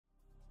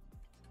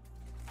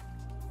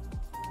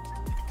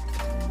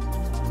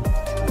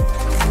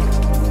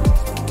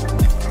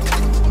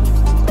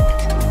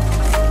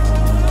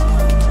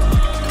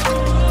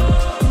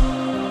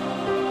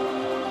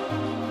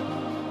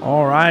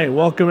right,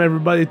 welcome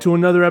everybody to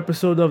another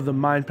episode of the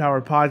Mind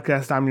Power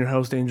Podcast. I'm your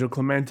host, Anjel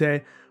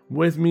Clemente.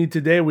 With me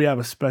today, we have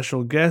a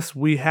special guest.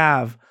 We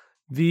have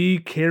the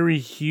Cary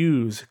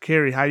Hughes.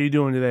 Cary, how you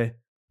doing today?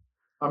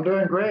 I'm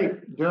doing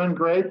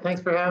great.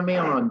 Thanks for having me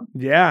on.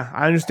 Yeah,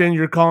 I understand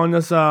you're calling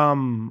us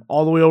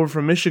all the way over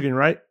from Michigan,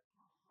 right?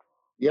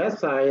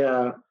 Yes,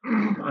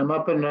 I'm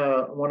up in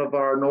one of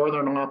our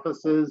northern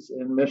offices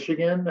in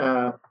Michigan.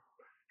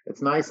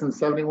 It's nice and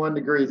 71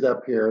 degrees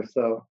up here,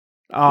 so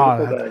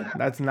beautiful day.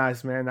 That's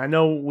nice, man. I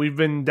know we've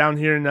been down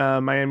here in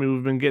Miami.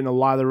 We've been getting a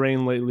lot of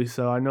rain lately,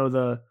 so I know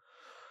that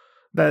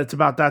it's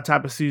about that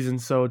type of season.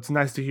 So it's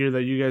nice to hear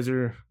that you guys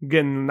are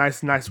getting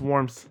nice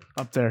warmth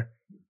up there.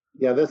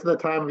 Yeah, this is the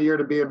time of year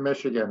to be in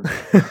Michigan.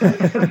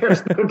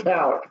 There's no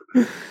doubt.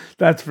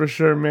 That's for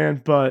sure,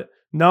 man. But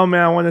no,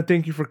 man, I want to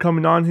thank you for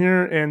coming on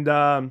here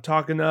and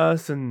talking to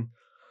us and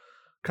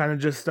kind of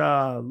just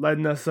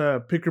letting us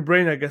pick your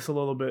brain, I guess, a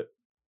little bit.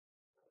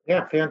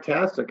 Yeah,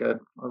 fantastic. I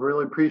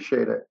really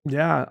appreciate it.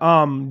 Yeah.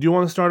 Do you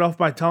want to start off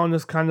by telling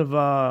us kind of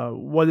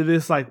what it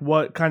is, like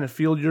what kind of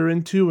field you're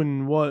into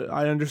and what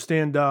I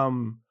understand I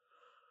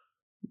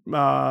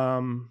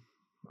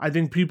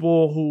think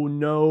people who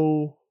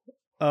know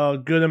a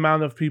good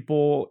amount of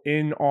people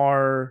in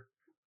our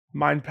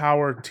Mind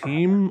Power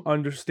team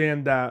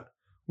understand that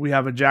we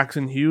have a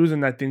Jackson Hughes,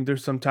 and I think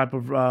there's some type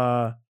of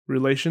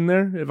relation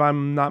there, if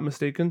I'm not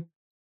mistaken.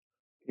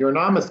 You're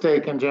not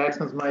mistaken.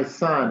 Jackson's my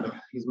son.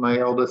 He's my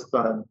eldest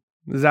son.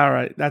 Is that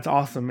right? That's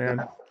awesome, man.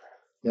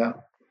 Yeah.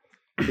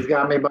 He's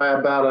got me by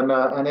about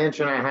an inch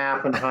and a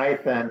half in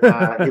height, and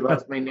he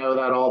lets me know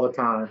that all the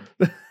time.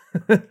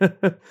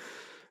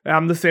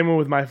 I'm the same one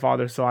with my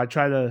father, so I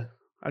try to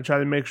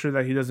make sure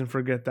that he doesn't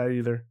forget that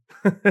either.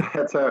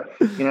 That's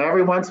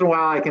every once in a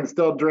while I can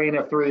still drain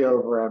a 3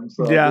 over him.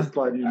 So yeah. Just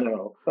let you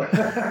know.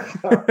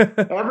 So,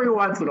 every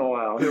once in a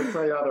while he'll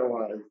say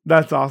otherwise.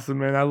 That's awesome,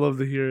 man. I love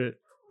to hear it.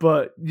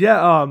 But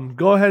yeah,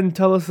 go ahead and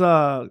tell us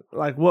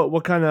like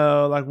what kind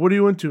of like what are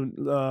you into?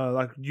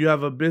 Like you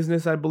have a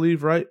business, I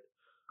believe, right?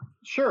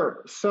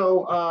 Sure.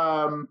 So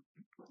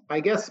I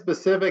guess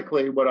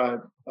specifically what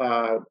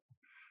I'm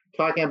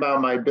talking about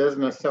my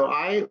business. So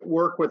I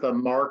work with a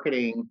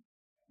marketing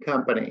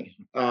company.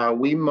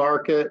 We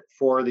market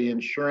for the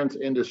insurance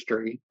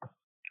industry.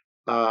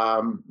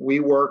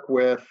 We work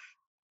with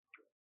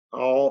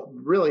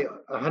really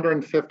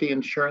 150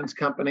 insurance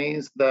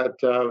companies that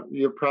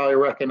you probably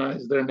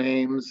recognize their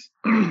names.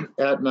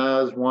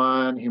 Aetna is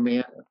one,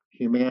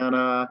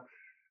 Humana,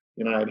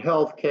 United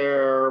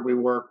Healthcare. We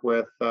work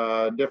with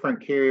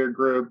different carrier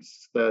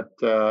groups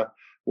that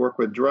work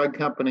with drug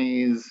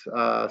companies,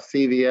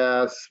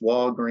 CVS,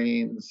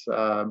 Walgreens.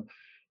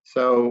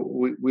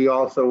 So we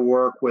also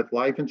work with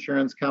life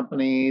insurance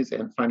companies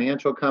and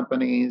financial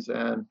companies,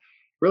 and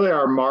really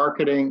our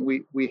marketing,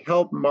 we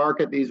help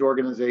market these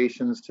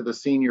organizations to the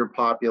senior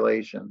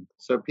population.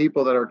 So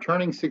people that are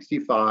turning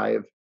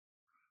 65,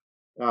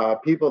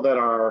 people that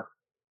are,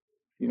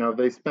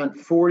 they spent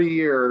 40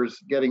 years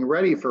getting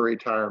ready for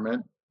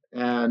retirement,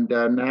 and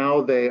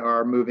now they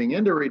are moving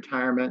into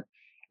retirement.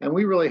 And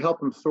we really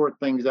help them sort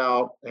things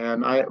out.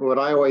 And what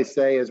I always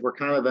say is we're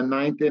kind of the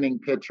ninth inning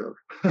pitcher.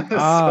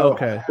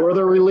 Okay. We're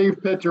the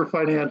relief pitcher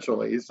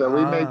financially. So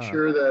we make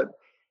sure that,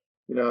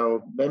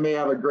 they may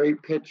have a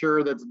great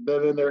pitcher that's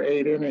been in their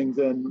 8 innings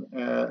and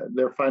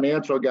their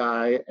financial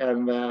guy.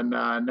 And then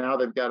now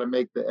they've got to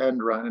make the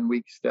end run, and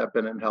we step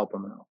in and help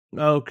them out.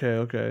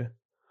 Okay.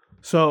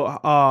 So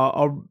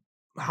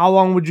how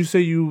long would you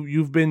say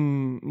you've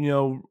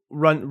been,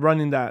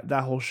 running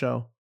that whole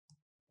show?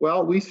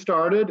 Well, we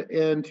started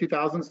in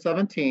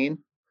 2017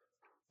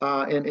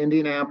 in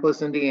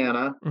Indianapolis,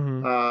 Indiana,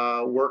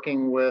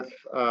 working with,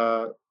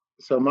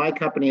 so my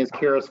company is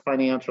Caris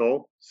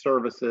Financial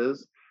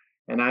Services,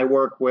 and I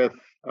work with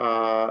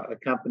a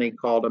company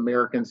called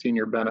American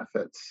Senior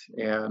Benefits.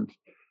 And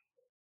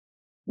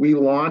we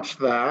launched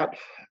that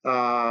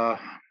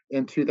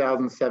in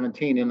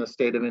 2017 in the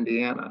state of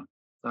Indiana.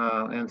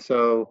 And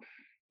so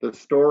the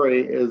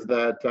story is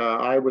that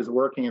I was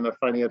working in the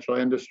financial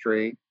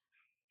industry,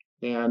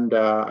 and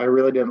I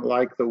really didn't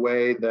like the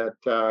way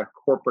that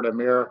corporate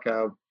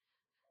America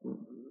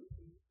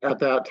at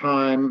that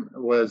time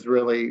was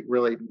really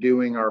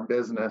doing our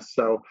business.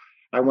 So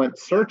I went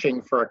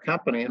searching for a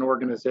company, an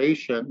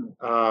organization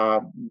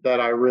that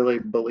I really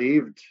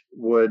believed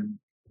would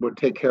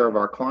take care of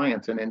our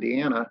clients in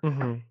Indiana.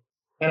 And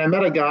I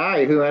met a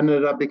guy who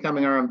ended up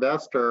becoming our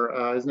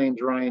investor. His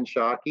name's Ryan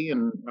Shockey,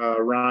 and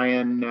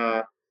Ryan.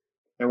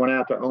 I went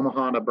out to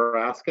Omaha,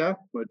 Nebraska,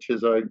 which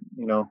is a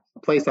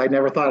place I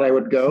never thought I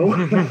would go,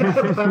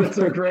 but it's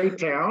a great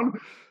town.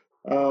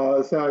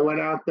 So I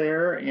went out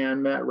there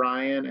and met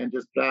Ryan, and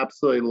just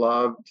absolutely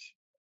loved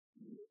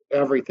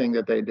everything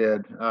that they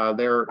did.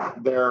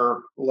 Their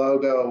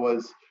logo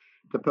was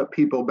to put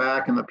people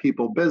back in the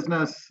people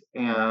business,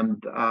 and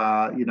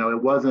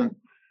it wasn't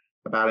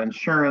about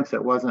insurance.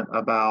 It wasn't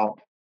about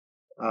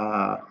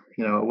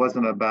it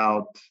wasn't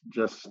about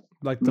just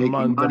like the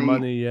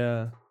money.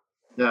 Yeah.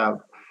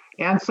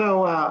 And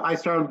so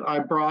I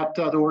brought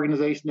the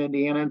organization to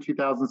Indiana in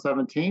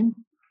 2017.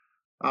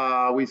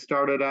 We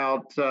started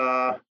out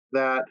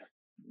that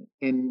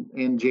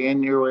in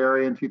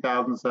January in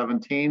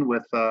 2017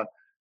 with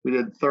we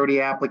did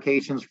 30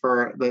 applications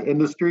for the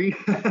industry.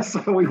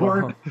 So we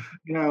weren't,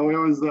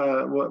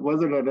 it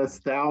wasn't an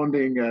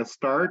astounding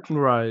start.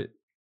 Right.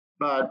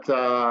 But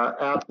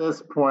at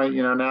this point,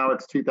 now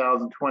it's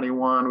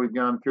 2021. We've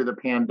gone through the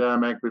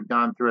pandemic. We've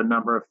gone through a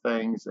number of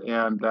things.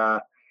 And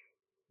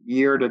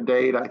year to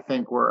date, I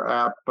think we're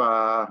up,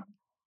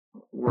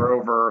 we're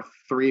over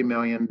 $3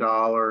 million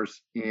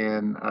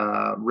in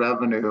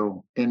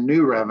revenue, in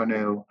new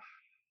revenue,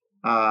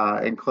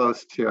 and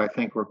I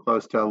think we're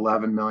close to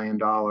 $11 million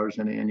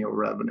in annual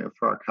revenue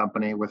for our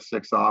company with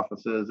 6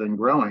 offices and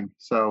growing.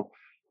 So,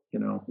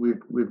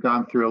 we've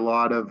gone through a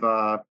lot of,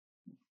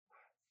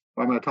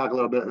 I'm going to talk a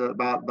little bit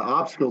about the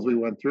obstacles we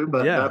went through,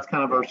 but that's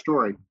kind of our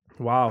story.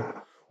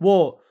 Wow.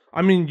 Well,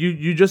 I mean,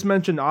 you just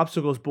mentioned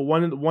obstacles, but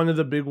one of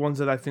the big ones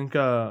that I think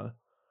I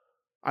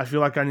feel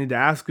like I need to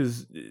ask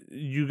is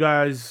you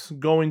guys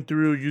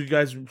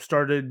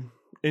started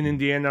in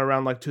Indiana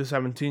around like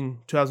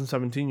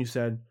 2017, you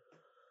said.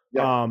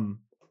 Yeah.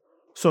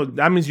 So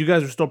that means you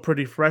guys are still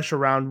pretty fresh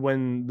around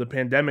when the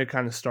pandemic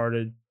kind of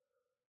started.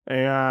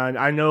 And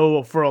I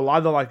know for a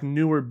lot of like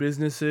newer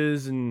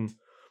businesses and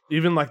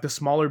even like the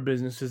smaller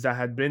businesses that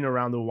had been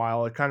around a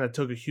while, it kind of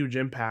took a huge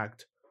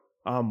impact.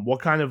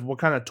 What kind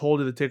of toll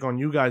did it take on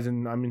you guys?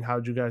 And I mean, how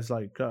did you guys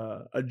like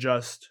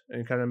adjust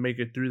and kind of make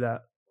it through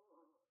that?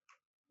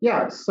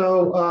 Yeah.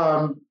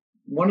 So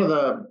one of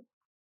the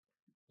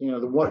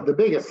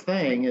biggest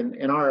thing in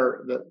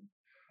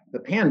the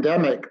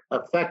pandemic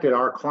affected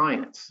our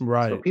clients.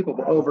 Right. So people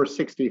over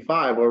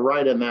 65 were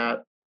right in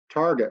that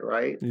target,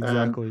 right?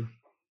 Exactly. And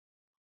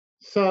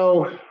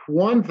so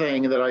one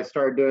thing that I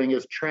started doing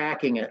is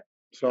tracking it.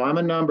 So I'm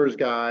a numbers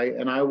guy,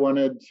 and I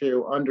wanted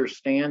to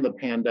understand the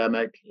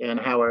pandemic and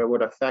how it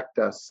would affect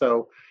us.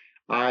 So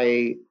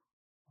I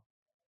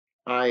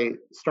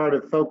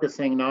started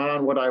focusing not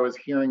on what I was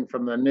hearing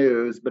from the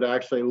news, but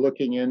actually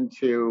looking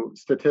into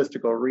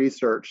statistical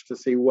research to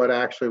see what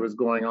actually was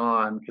going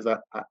on, because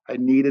I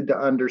needed to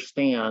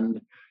understand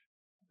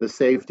the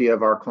safety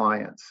of our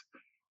clients.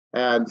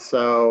 And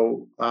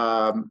so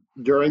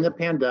during the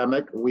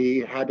pandemic, we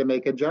had to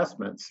make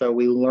adjustments. So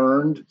we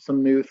learned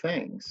some new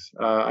things.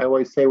 I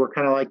always say we're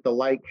kind of like the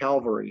light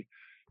cavalry.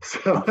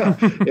 So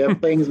if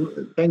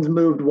things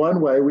moved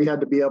one way, we had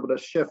to be able to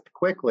shift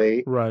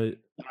quickly, right,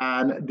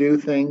 and do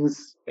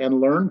things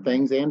and learn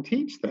things and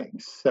teach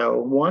things. So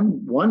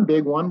one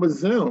big one was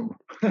Zoom.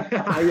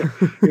 Prior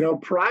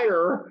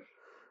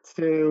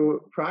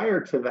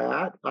to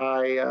that,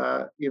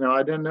 I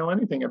didn't know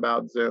anything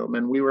about Zoom,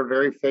 and we were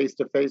very face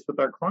to face with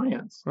our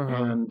clients.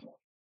 And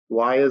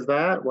why is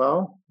that?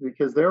 Well,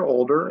 because they're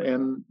older,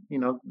 and we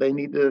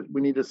need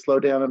to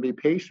slow down and be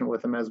patient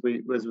with them as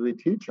we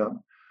teach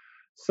them.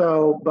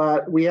 So,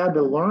 but we had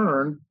to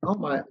learn,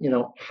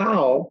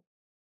 how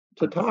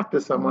to talk to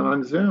someone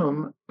on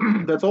Zoom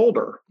that's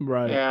older,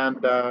 right,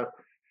 and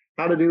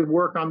how to do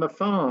work on the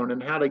phone,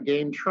 and how to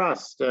gain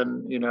trust.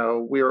 And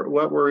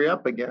what were we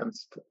up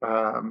against?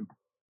 A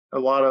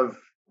lot of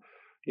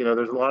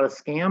there's a lot of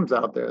scams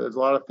out there. There's a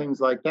lot of things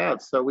like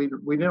that. So we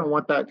didn't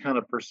want that kind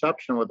of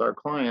perception with our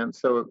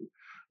clients. So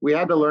we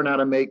had to learn how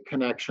to make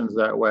connections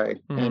that way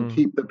and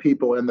keep the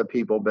people in the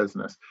people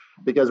business.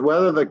 Because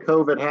whether the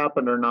COVID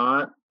happened or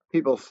not,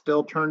 people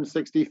still turned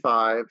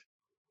 65.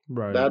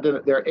 Right.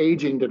 Their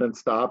aging didn't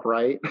stop,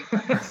 right?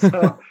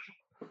 So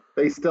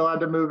they still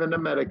had to move into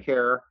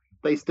Medicare.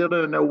 They still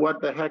didn't know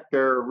what the heck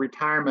their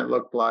retirement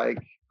looked like.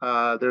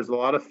 There's a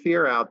lot of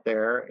fear out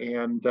there,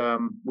 and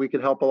we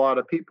could help a lot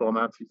of people. And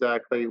that's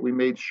exactly, we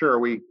made sure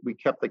we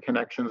kept the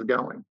connections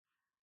going.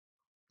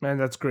 Man,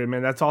 that's great,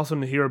 man. That's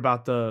awesome to hear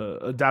about the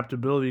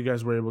adaptability you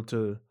guys were able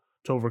to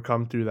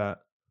overcome through that.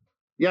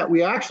 Yeah,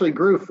 we actually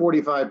grew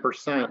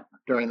 45%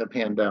 during the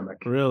pandemic.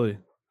 Really?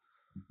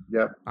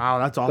 Yeah. Wow,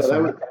 that's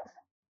awesome.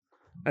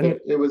 So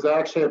it was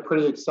actually a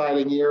pretty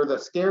exciting year. The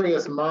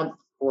scariest month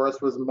for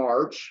us was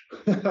March,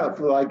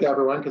 for like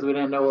everyone, because we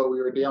didn't know what we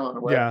were dealing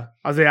with. Yeah,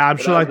 I'm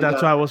sure like that's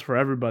how it was for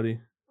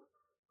everybody.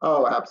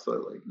 Oh,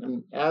 absolutely.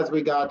 And as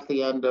we got to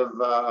the end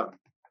of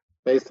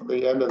basically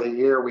the end of the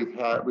year, we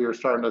were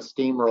starting to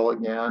steamroll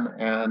again,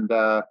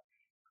 and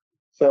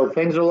so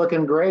things are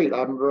looking great.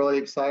 I'm really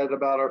excited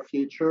about our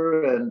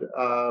future, and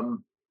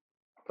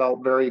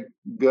felt very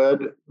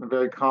good. I'm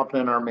very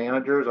confident in our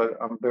managers.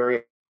 I'm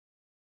very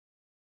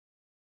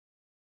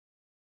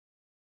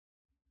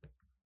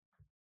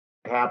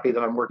happy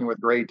that I'm working with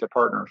great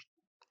partners.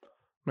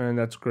 Man,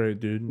 that's great,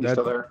 dude. You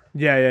still there?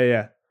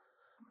 Yeah.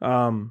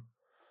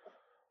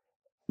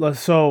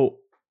 So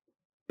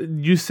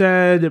you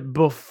said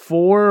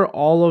before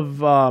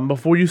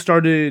you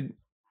started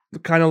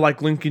kind of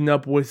like linking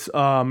up with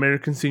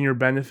American Senior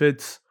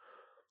Benefits,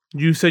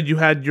 you said you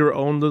had your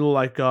own little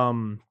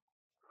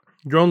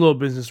your own little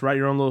business, right?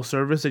 Your own little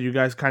service that you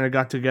guys kind of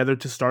got together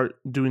to start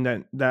doing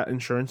that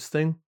insurance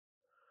thing.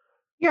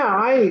 Yeah,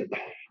 I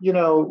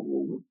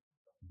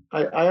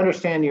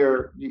understand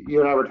you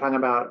and I were talking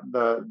about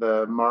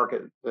the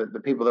market, the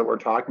people that we're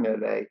talking to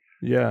today.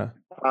 Yeah.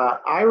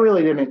 I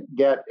really didn't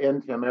get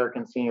into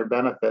American Senior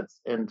Benefits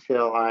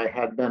until I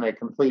had been a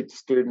complete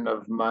student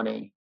of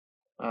money.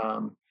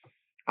 Um,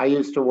 I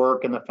used to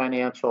work in the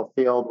financial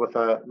field with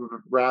a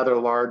rather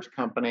large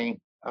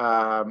company,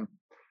 and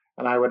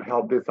I would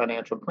help do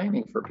financial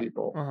planning for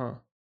people. Uh-huh.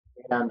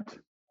 And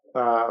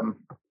um,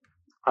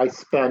 I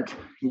spent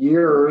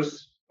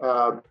years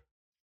the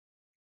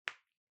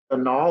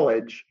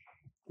knowledge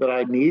that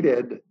I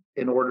needed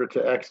in order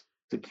to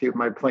execute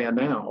my plan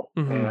now.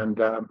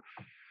 And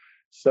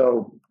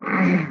so,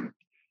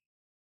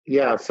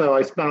 yeah, so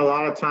I spent a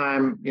lot of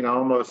time,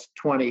 almost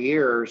 20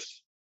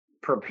 years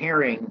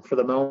preparing for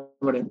the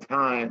moment in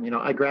time.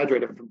 I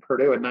graduated from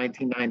Purdue in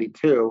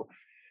 1992.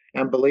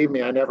 And believe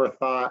me, I never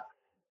thought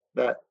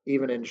that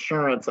even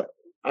insurance,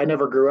 I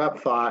never grew up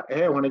thought,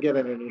 hey, I want to get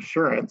into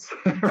insurance.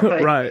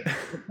 Right. Right.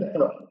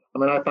 I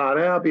mean, I thought,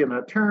 hey, I'll be an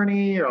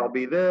attorney, or I'll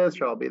be this,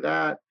 or I'll be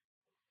that.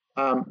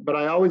 But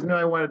I always knew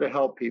I wanted to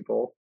help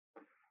people.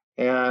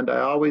 And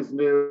I always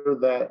knew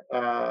that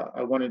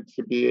I wanted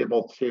to be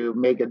able to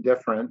make a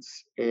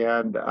difference.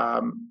 And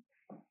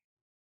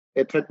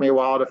it took me a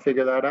while to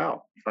figure that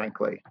out,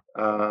 frankly.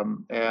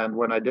 And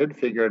when I did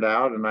figure it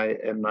out, and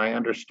I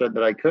understood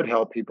that I could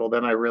help people,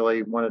 then I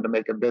really wanted to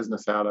make a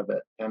business out of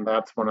it. And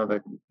that's one of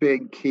the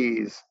big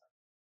keys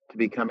to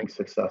becoming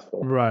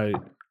successful. Right.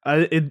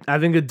 I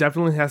think it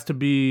definitely has to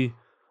be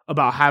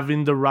about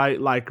having the right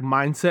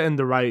mindset and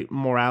the right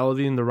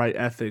morality and the right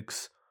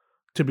ethics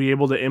to be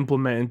able to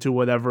implement into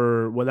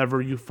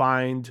whatever you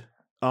find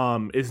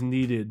is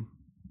needed,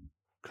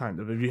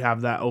 kind of, if you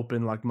have that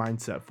open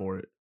mindset for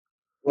it.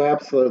 Well,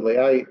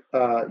 absolutely.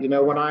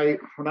 When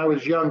I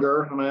was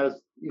younger, and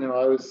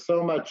I was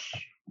so much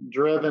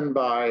driven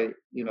by,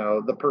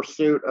 the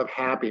pursuit of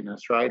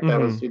happiness, right?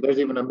 There's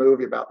even a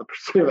movie about the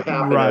pursuit of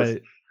happiness.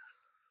 Right.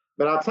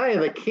 But I'll tell you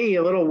the key,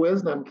 a little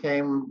wisdom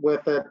came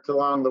with it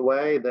along the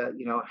way that,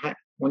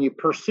 when you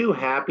pursue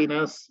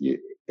happiness,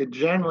 it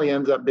generally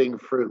ends up being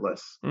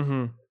fruitless.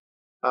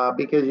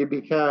 Because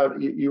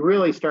you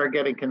really start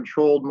getting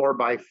controlled more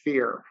by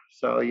fear.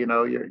 So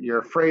you're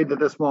afraid that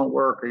this won't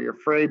work, or you're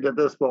afraid that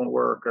this won't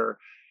work,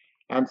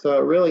 and so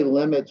it really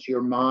limits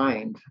your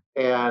mind.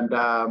 And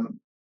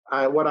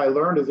what I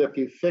learned is if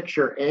you fix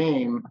your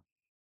aim,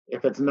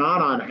 if it's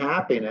not on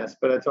happiness,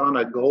 but it's on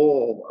a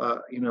goal,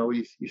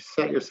 you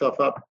set yourself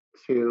up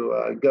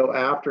to go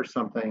after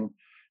something,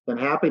 then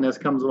happiness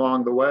comes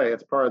along the way.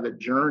 It's part of the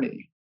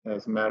journey,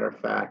 as a matter of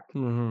fact.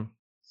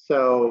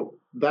 So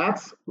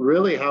that's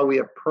really how we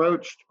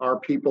approached our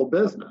people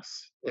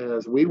business.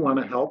 Is we want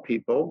to help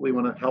people, we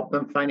want to help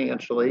them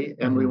financially,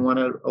 and we want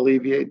to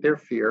alleviate their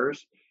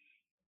fears.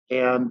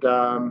 And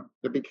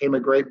it became a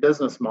great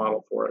business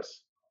model for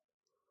us.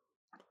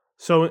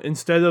 So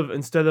instead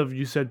of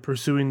you said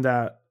pursuing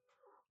that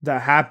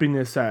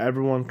happiness that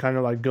everyone kind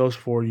of goes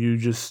for, you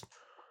just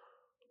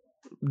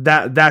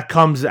that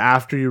comes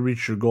after you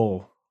reach your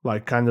goal,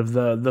 kind of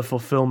the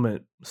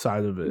fulfillment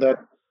side of it.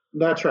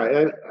 That's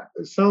right.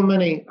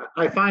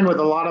 I find with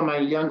a lot of my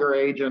younger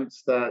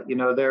agents that,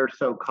 they're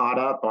so caught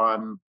up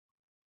on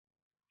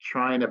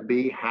trying to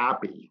be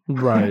happy.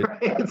 Right.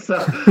 Right? So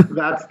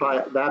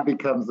that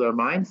becomes their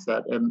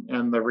mindset.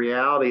 And the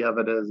reality of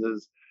it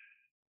is,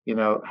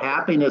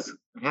 happiness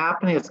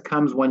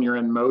comes when you're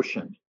in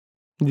motion.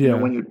 Yeah.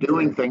 When you're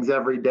doing things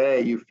every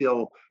day, you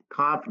feel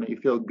confident, you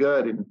feel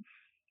good.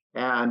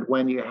 And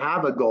when you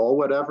have a goal,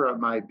 whatever it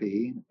might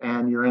be,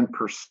 and you're in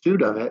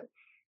pursuit of it,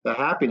 the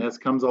happiness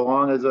comes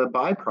along as a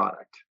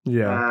byproduct.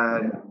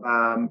 Yeah.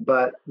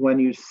 But when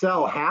you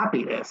sell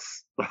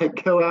happiness,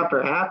 go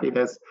after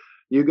happiness,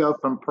 you go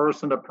from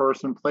person to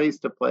person, place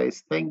to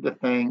place, thing to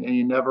thing, and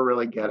you never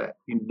really get it.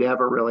 You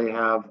never really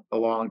have a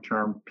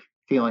long-term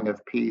feeling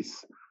of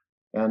peace.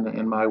 And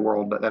in my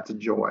world, that's a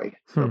joy.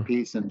 So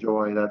peace and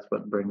joy, that's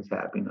what brings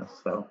happiness.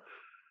 So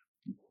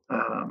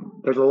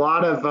there's a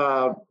lot of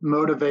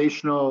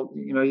motivational,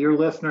 your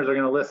listeners are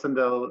going to listen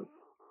to,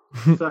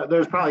 so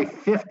there's probably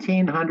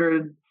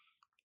 1,500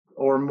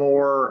 or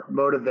more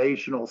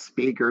motivational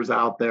speakers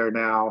out there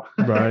now.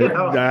 Right.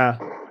 Yeah.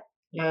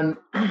 And,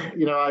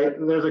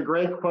 there's a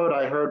great quote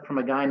I heard from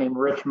a guy named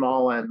Rich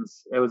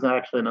Mullins. It was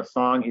actually in a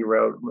song he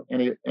wrote. And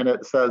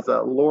it says,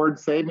 Lord,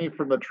 save me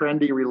from the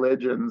trendy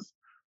religions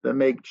that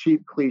make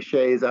cheap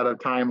cliches out of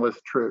timeless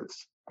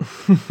truths.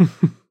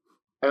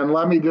 And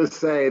let me just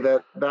say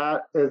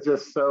that is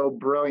just so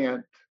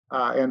brilliant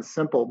and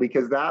simple,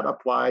 because that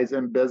applies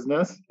in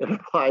business, it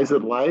applies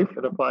in life,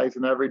 it applies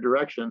in every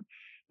direction.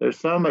 There's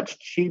so much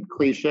cheap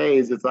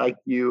cliches. It's like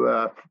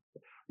you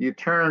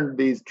turn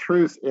these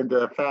truths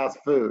into fast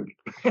food.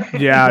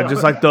 Yeah,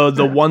 just like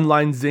the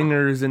one-line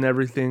zingers and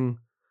everything.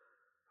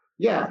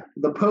 Yeah,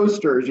 the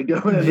posters. You go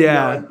in,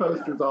 yeah, and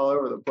posters all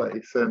over the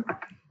place. And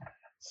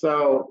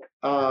so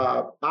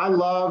I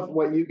love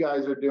what you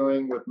guys are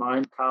doing with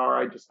Mind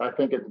Power. I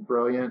think it's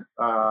brilliant,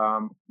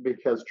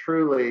 because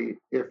truly,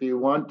 if you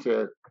want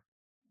to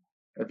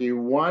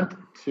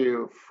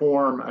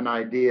form an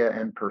idea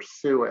and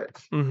pursue it,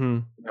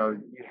 you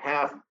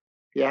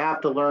You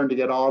have to learn to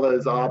get all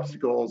those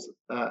obstacles,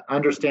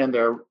 understand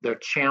their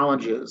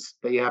challenges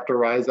that you have to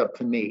rise up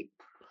to meet,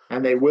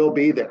 and they will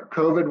be there.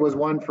 COVID was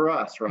one for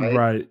us, right?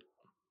 Right.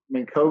 I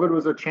mean, COVID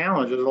was a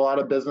challenge. There's a lot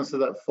of businesses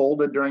that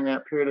folded during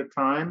that period of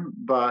time,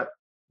 but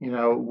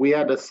we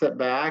had to sit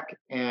back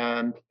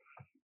and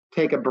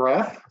take a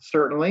breath.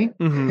 Certainly,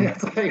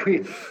 it's like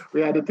we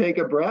had to take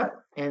a breath,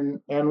 and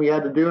we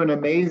had to do an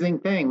amazing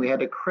thing. We had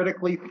to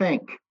critically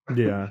think.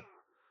 Yeah.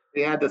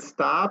 We had to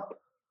stop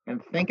and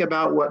think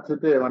about what to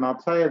do. And I'll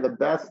tell you, the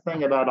best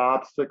thing about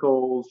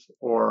obstacles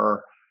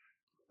or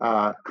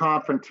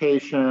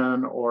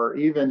confrontation or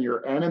even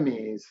your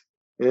enemies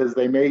is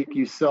they make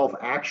you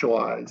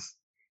self-actualize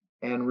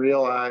and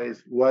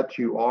realize what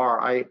you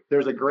are.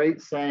 There's a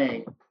great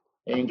saying,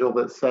 Anjel,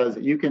 that says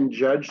you can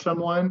judge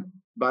someone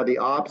by the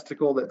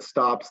obstacle that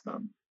stops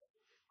them.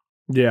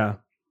 Yeah.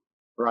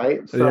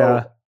 Right?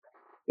 So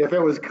if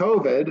it was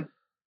COVID,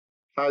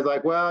 I was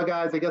like, well,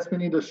 guys, I guess we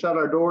need to shut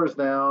our doors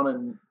down.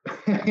 And,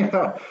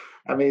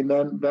 I mean,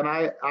 then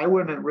I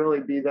wouldn't really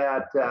be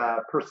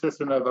that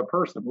persistent of a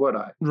person, would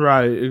I?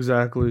 Right,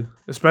 exactly.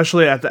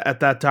 Especially at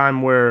that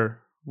time where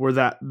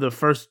that the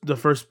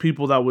first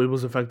people that it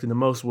was affecting the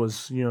most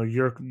was,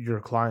 your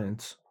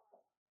clients.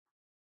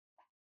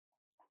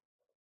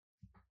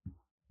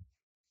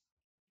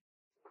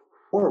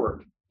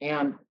 Forward.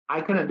 And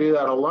I couldn't do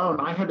that alone.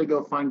 I had to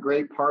go find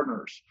great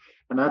partners.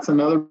 And that's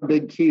another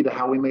big key to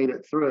how we made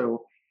it through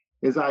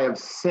is I have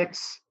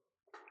 6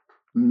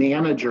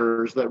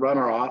 managers that run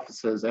our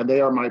offices, and they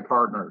are my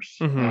partners.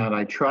 And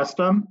I trust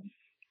them,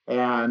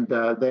 and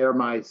they are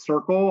my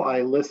circle.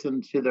 I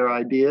listen to their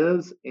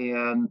ideas,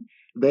 and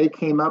they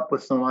came up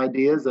with some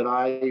ideas that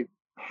I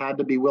had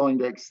to be willing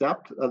to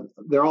accept.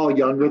 They're all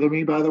younger than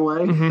me, by the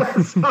way.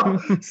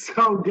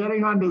 So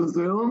getting onto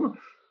Zoom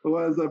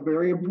was a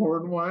very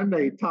important one.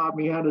 They taught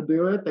me how to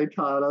do it. They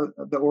taught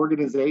the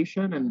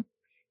organization, and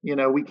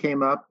we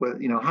came up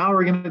with, how are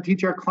we going to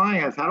teach our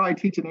clients? How do I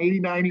teach an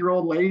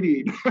 89-year-old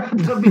lady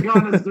to be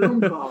on a Zoom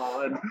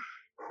call? And,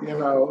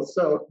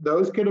 so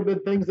those could have been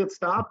things that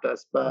stopped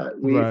us, but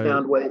we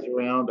found ways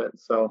around it.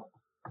 So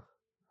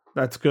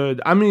that's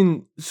good. I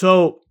mean,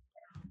 so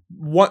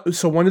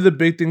one of the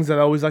big things that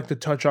I always like to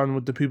touch on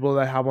with the people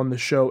that I have on the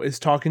show is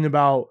talking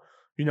about,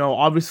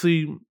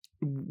 obviously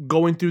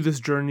going through this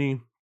journey,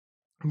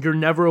 you're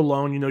never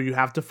alone. You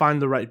have to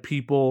find the right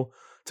people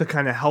to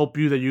kind of help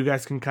you, that you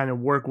guys can kind of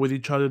work with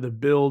each other to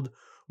build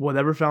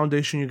whatever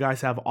foundation you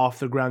guys have off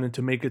the ground and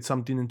to make it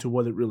something into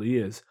what it really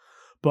is.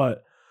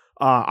 But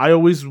I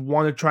always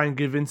want to try and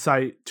give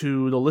insight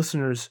to the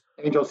listeners.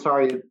 Anjel,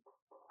 sorry,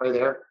 are you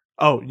there?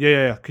 Oh,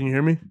 yeah. Can you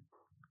hear me?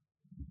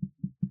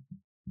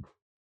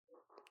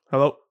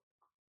 Hello?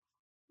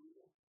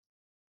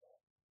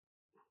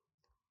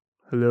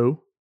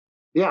 Hello?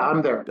 Yeah,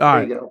 I'm there. All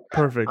right, you go.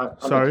 Perfect.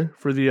 Sorry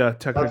for the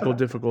technical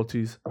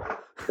difficulties.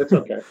 It's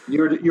okay.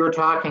 You were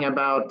talking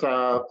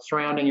about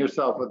surrounding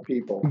yourself with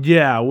people.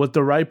 Yeah, with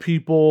the right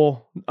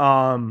people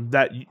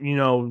that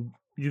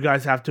you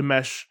guys have to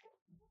mesh,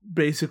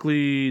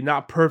 basically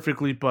not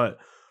perfectly, but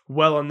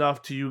well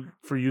enough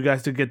for you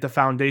guys to get the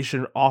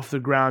foundation off the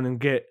ground and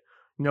get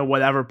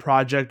whatever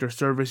project or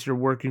service you're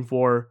working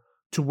for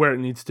to where it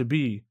needs to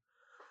be.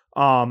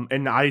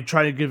 And I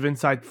try to give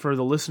insight for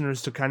the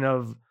listeners to kind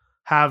of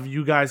have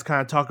you guys kind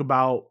of talk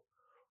about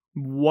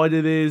what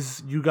it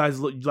is you guys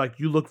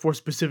look for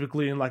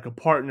specifically in like a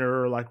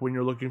partner, or like when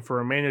you're looking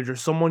for a manager,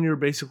 someone you're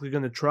basically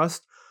going to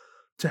trust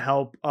to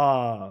help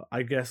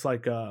I guess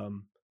like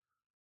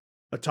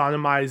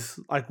autonomize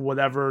like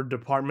whatever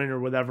department or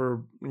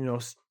whatever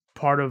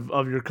part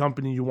of your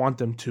company you want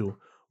them to.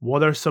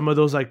 What are some of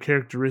those like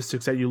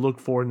characteristics that you look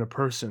for in a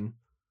person?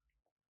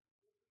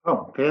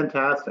 Oh,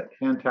 fantastic.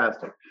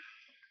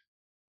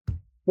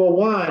 Well,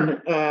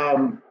 one,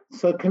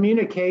 so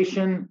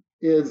communication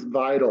is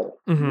vital.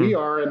 We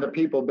are in the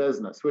people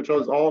business, which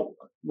is all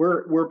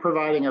we're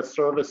providing a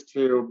service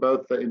to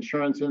both the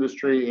insurance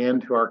industry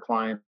and to our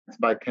clients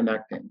by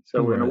connecting.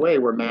 So in a way,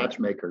 we're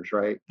matchmakers,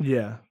 right?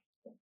 Yeah.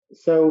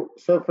 So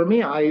for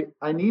me, I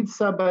need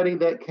somebody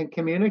that can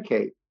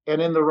communicate,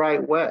 and in the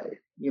right way.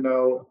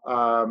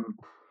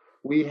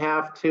 We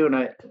have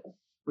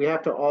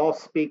to all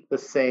speak the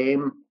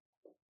same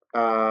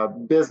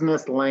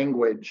business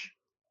language.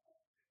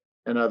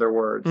 In other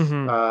words,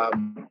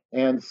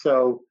 and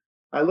so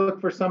I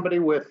look for somebody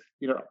with,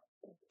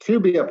 to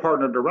be a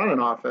partner to run an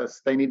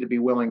office, they need to be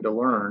willing to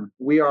learn.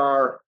 We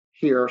are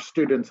here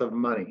students of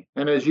money.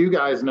 And as you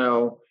guys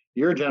know,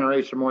 your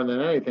generation more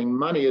than anything,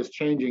 money is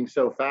changing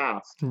so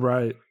fast.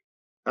 Right.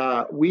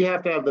 We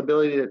have to have the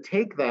ability to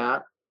take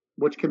that,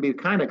 which can be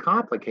kind of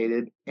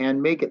complicated,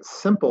 and make it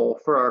simple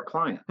for our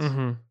clients.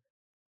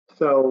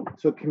 So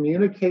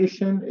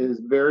communication is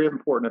very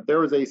important. If there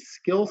was a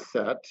skill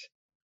set,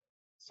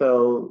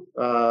 so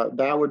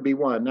that would be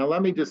one. Now,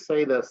 let me just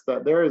say this,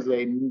 that there is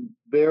a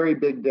very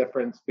big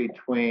difference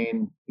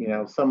between,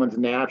 someone's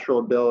natural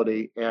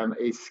ability and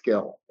a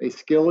skill. A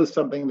skill is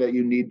something that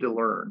you need to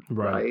learn,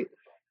 right?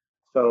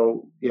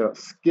 So,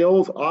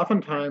 skills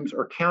oftentimes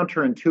are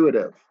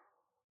counterintuitive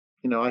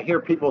I hear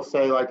people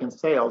say, like in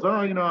sales, oh,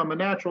 I'm a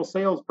natural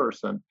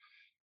salesperson.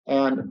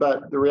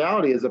 But the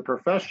reality is a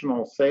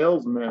professional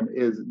salesman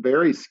is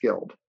very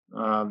skilled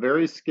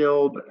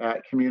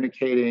at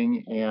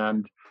communicating.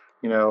 And,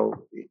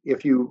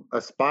 if you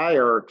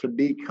aspire to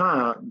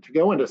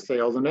go into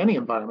sales in any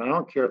environment, I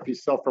don't care if you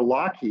sell for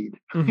Lockheed,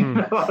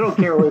 I don't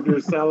care if you're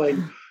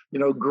selling,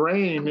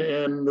 grain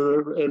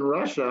in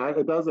Russia,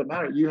 it doesn't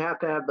matter. You have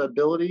to have the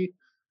ability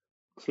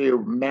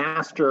to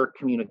master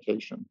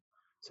communication.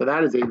 So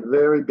that is a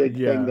very big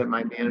thing that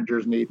my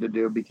managers need to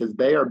do, because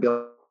they are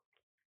building.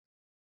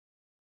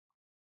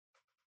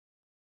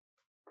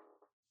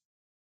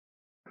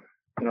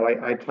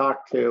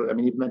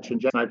 You've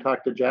mentioned Jackson. I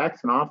talk to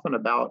Jackson often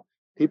about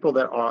people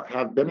that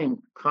have been in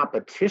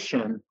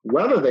competition,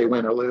 whether they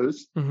win or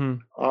lose,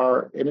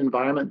 are an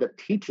environment that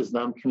teaches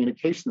them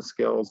communication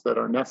skills that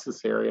are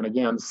necessary. And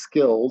again,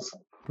 skills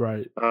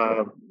that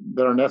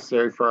are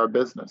necessary for our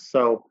business.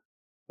 So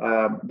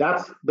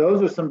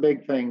those are some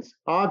big things.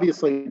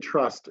 Obviously,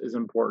 trust is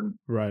important.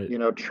 Right.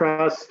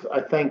 Trust, I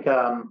think,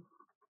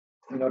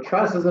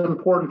 trust is an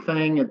important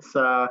thing.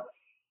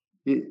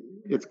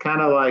 It's kind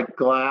of like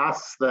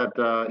glass that,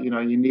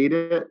 you need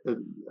it,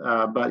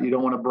 but you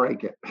don't want to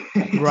break it.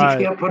 Right.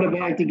 You can't put it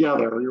back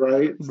together,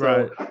 right?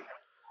 Right.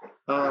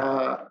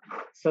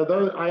 So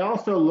those, I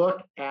also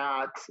look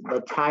at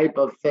the type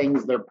of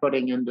things they're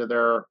putting into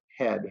their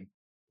head,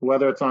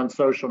 whether it's on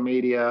social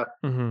media,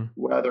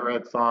 whether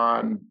it's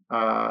on,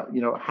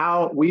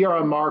 how we are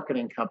a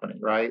marketing company,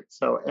 right?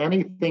 So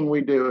anything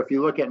we do, if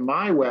you look at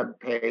my web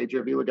page,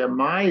 if you look at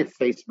my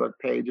Facebook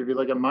page, if you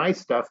look at my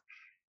stuff,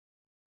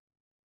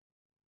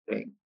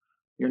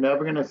 you're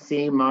never going to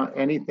see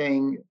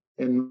anything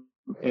in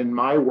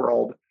my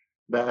world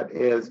that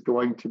is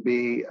going to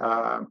be,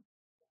 let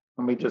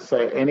me just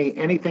say,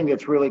 anything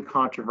that's really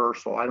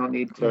controversial. I don't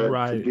need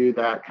to do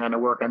that kind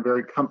of work. I'm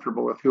very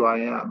comfortable with who I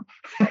am.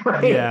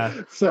 Right? Yeah.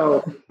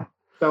 So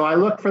I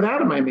look for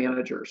that in my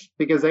managers,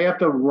 because they have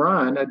to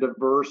run a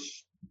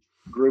diverse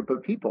group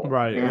of people.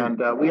 Right. And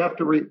we have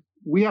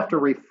to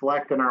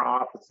reflect in our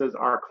offices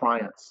our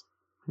clients.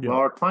 Well,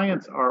 our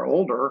clients are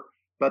older,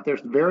 but they're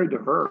very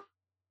diverse.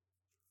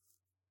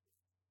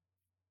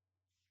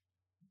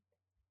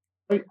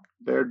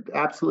 They're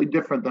absolutely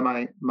different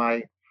than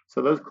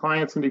so those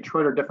clients in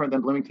Detroit are different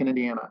than Bloomington,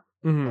 Indiana.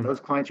 And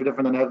those clients are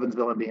different than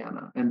Evansville,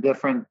 Indiana, and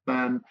different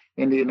than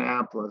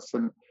Indianapolis.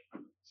 And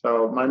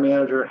so my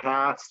manager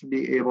has to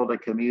be able to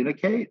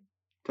communicate,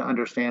 to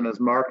understand his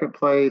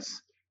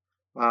marketplace,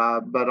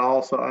 but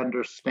also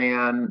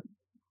understand,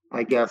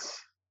 I guess,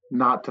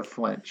 not to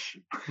flinch.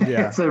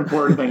 Yeah. It's an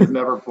important thing, is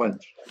never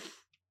flinch.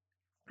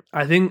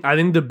 I think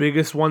the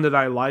biggest one that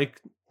I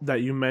like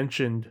that you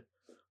mentioned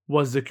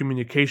was the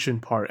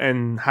communication part,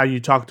 and how you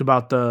talked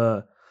about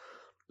the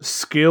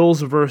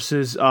skills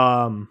versus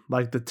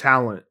like the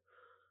talent.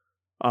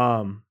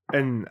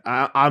 And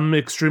I'm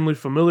extremely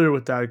familiar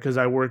with that, because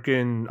I work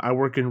in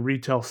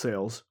retail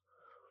sales.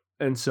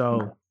 And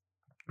so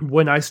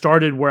when I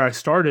started where I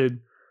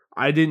started,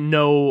 I didn't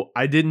know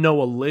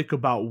a lick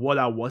about what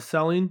I was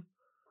selling.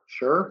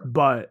 Sure.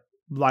 But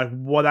like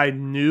what I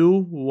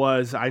knew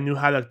was, I knew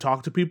how to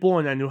talk to people,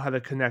 and I knew how to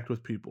connect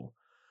with people.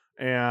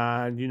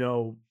 And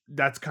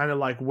that's kind of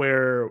like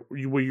where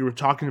you were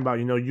talking about,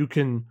 you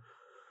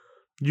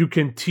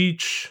can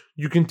teach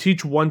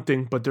one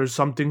thing, but there's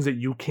some things that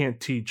you can't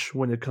teach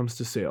when it comes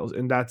to sales.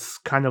 And that's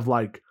kind of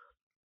like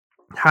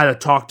how to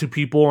talk to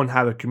people, and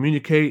how to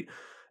communicate,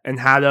 and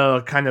how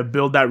to kind of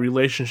build that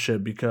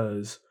relationship.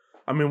 Because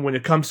when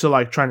it comes to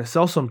like trying to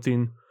sell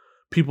something,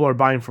 people are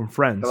buying from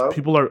friends.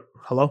 Hello?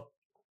 Hello?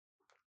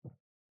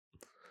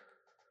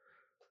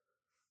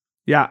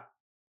 Yeah.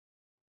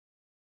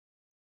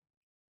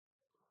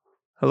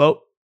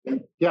 Hello?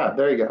 Yeah,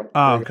 there you go.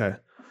 Oh, okay.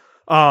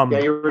 Yeah,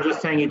 you were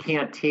just saying you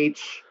can't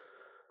teach.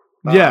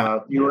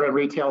 You were in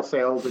retail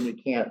sales, and you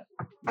can't.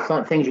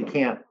 Some things you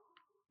can't.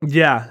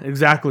 Yeah,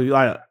 exactly.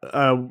 Like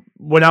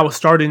when I was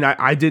starting,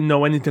 I didn't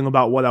know anything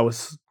about what I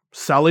was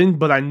selling,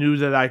 but I knew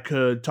that I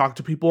could talk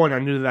to people, and I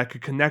knew that I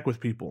could connect with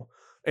people.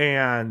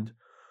 And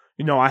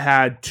I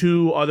had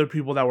 2 other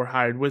people that were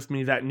hired with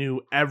me that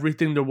knew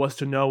everything there was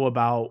to know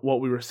about what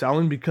we were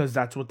selling, because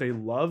that's what they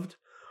loved.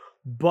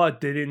 But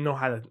they didn't know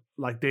how to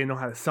they didn't know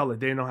how to sell it.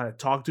 They didn't know how to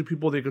talk to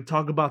people. They could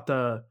talk about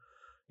the,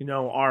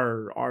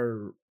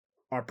 our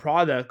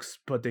products,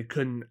 but they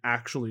couldn't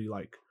actually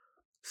like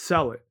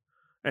sell it.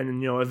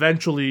 And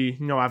eventually,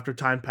 after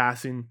time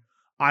passing,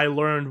 I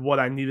learned what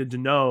I needed to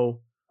know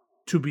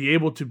to be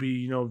able to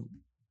be,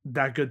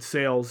 that good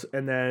sales,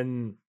 and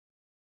then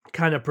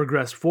kind of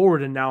progressed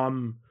forward. And now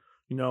I'm,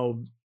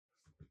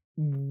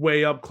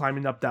 way up,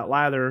 climbing up that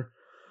ladder.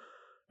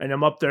 And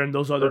I'm up there, and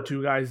those other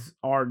 2 guys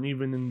aren't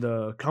even in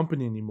the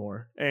company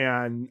anymore.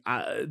 And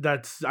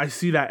I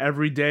see that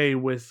every day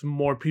with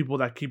more people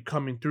that keep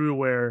coming through,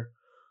 where,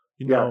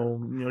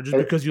 just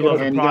because you love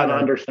the product. And you got to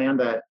understand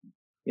that,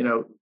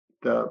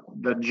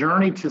 the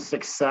journey to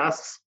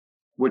success,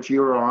 which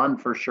you're on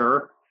for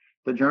sure,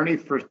 the journey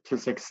to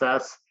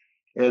success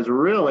is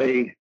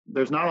really,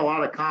 there's not a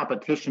lot of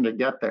competition to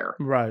get there.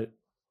 Right.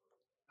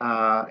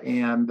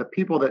 And the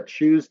people that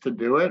choose to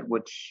do it,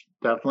 which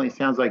definitely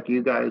sounds like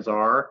you guys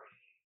are,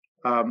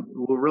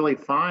 will really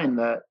find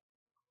that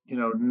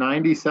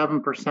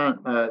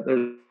 97%.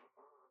 There's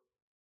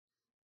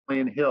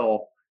Napoleon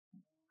Hill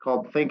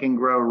called Think and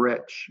Grow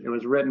Rich. It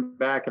was written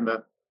back in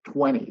the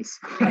 20s.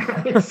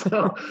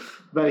 So,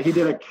 but he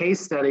did a case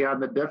study on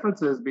the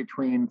differences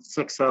between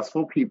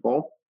successful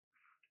people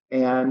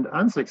and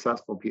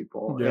unsuccessful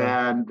people,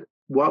 and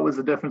what was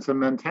the difference in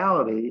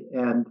mentality.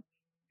 And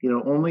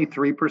only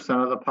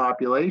 3% of the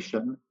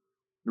population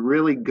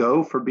really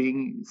go for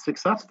being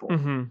successful.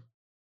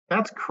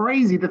 That's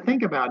crazy to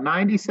think about.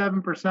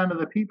 97% of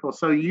the people.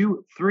 So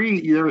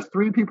there was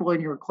 3 people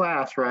in your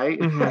class, right?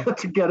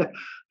 to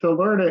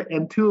learn it,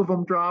 and 2 of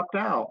them dropped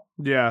out.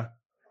 Yeah.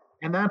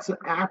 And that's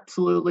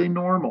absolutely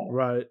normal.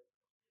 Right.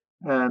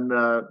 And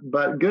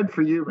but good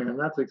for you, man.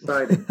 That's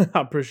exciting.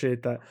 I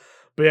appreciate that.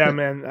 But yeah,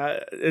 man,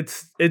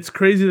 it's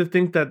crazy to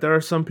think that there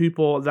are some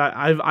people that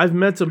I've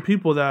met some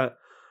people that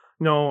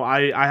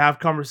I have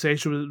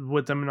conversations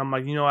with them, and I'm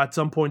like, at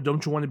some point,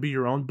 don't you want to be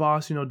your own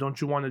boss? Don't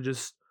you want to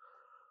just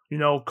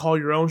call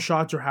your own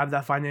shots or have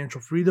that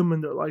financial freedom?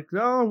 And they're like,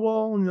 oh,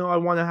 well, I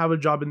want to have a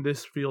job in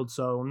this field.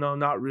 So no,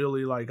 not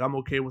really. Like, I'm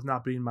okay with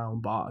not being my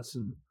own boss,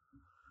 and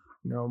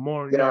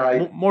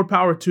more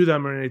power to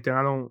them or anything.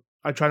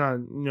 I try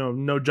not,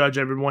 no judge.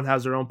 Everyone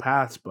has their own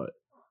paths, but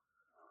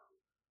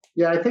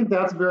yeah, I think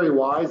that's very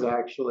wise,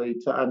 actually,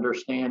 to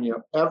understand.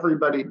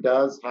 Everybody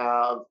does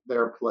have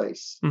their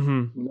place.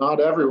 Not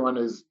everyone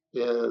is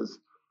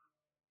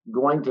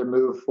going to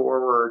move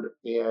forward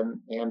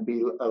and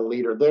be a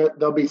leader.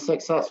 They'll be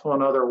successful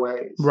in other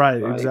ways.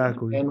 Right?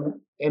 Exactly. And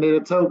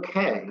it's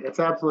okay. It's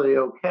absolutely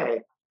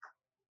okay.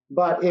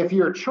 But if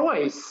your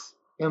choice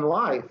in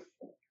life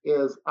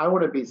is, I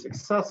want to be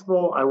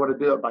successful, I want to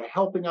do it by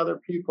helping other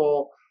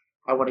people,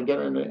 I want to get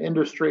in an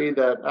industry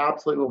that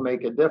absolutely will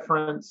make a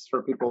difference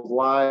for people's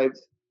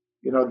lives,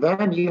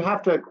 then you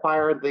have to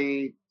acquire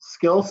the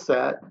skill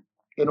set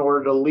in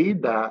order to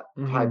lead that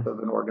type of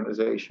an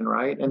organization,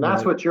 right? And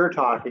that's what you're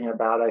talking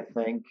about, I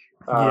think.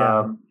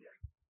 And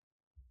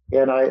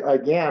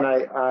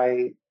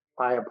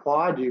I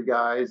applaud you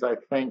guys. I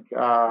think,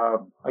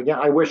 again,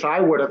 I wish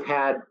I would have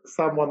had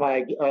someone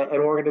like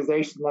an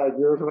organization like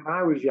yours when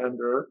I was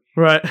younger.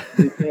 Right.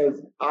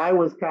 Because I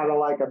was kind of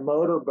like a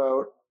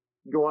motorboat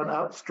going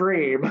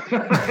upstream. I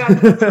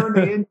had to turn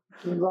the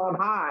engines on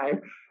high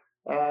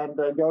and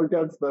go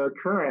against the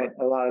current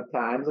a lot of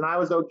times. And I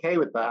was okay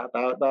with that.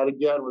 That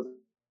again was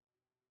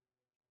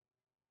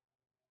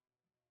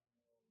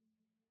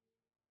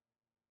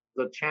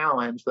the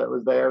challenge that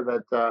was there,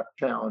 that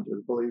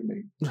challenges, believe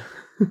me.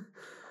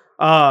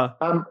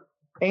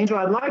 Anjel,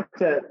 I'd like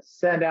to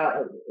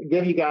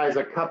give you guys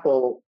a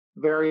couple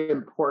very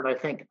important, I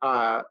think,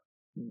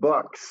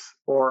 books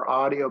or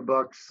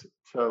audiobooks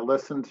to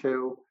listen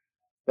to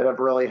that have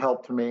really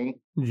helped me.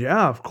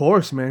 Yeah, of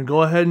course, man.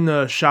 Go ahead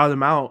and shout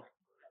them out.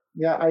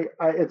 Yeah,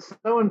 it's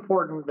so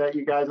important that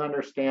you guys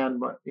understand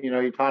what,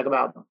 you talk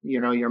about,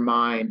 your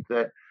mind,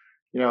 that,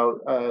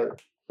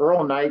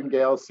 Earl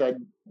Nightingale said,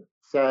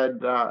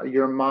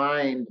 your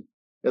mind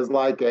is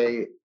like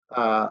a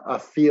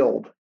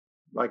field,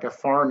 like a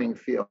farming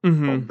field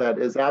that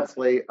is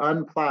absolutely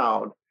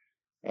unplowed,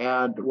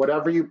 and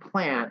whatever you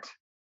plant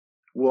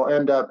will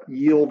end up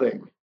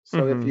yielding.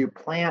 So if you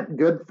plant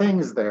good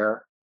things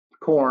there,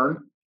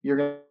 corn, you're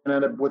going to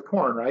end up with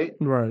corn, right?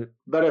 Right.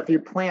 But if you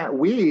plant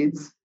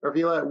weeds, or if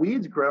you let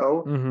weeds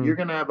grow, you're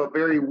going to have a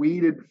very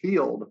weeded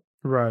field.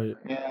 Right.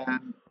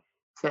 And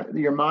so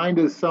your mind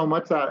is so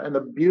much that. And the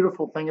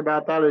beautiful thing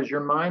about that is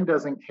your mind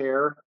doesn't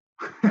care.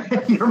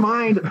 your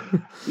mind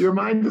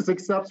just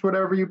accepts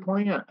whatever you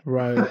plant.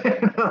 Right.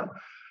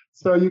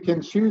 So you can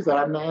choose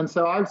that. And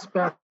so I've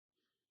spent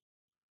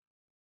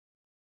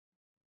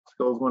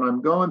skills when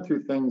I'm going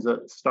through things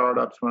at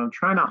startups, when I'm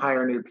trying to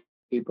hire new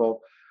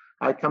people,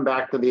 I come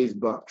back to these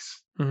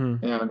books.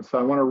 And so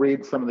I want to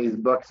read some of these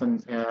books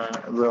and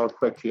real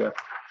quick to you.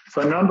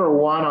 So number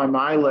 1 on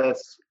my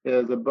list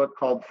is a book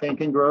called Think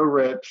and Grow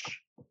Rich.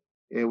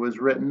 It was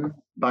written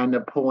by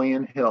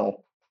Napoleon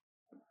Hill.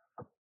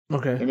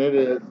 Okay. And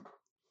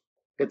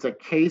it's a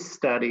case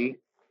study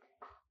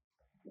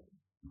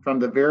from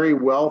the very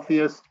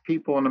wealthiest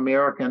people in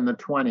America in the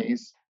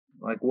 20s.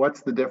 Like,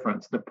 what's the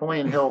difference?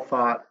 Napoleon Hill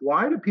thought,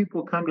 why do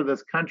people come to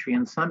this country,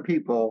 and some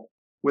people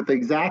with the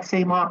exact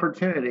same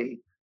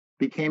opportunity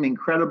became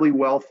incredibly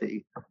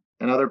wealthy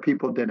and other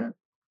people didn't?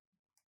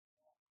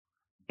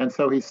 And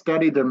so he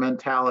studied their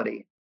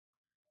mentality.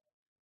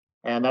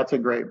 And that's a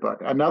great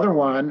book. Another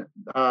one,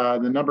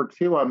 the number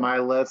 2 on my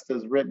list,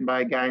 is written by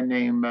a guy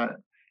named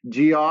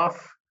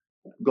Geoff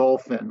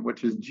Colvin,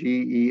 which is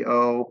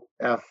Geoff.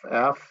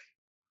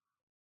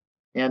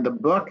 And the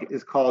book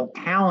is called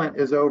Talent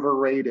is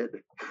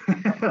Overrated.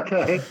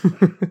 Okay.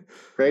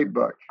 Great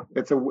book.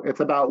 It's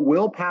about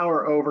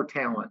willpower over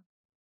talent.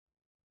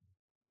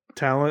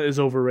 Talent is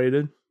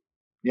overrated?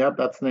 Yep,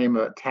 that's the name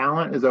of it.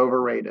 Talent is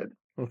Overrated.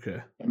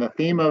 Okay. And the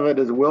theme of it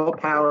is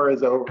willpower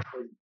is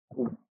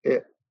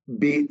it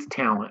beats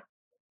talent.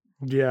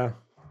 Yeah.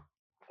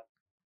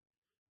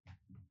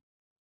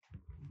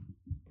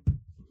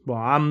 Well,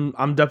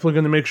 I'm definitely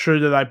going to make sure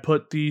that I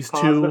put these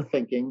Positive two.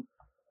 Thinking.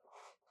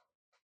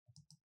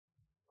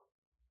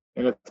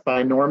 And it's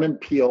by Norman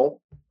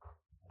Peale.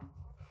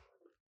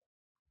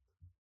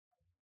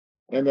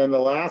 And then the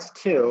last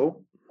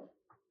two,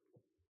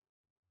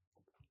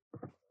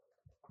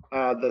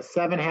 The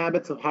 7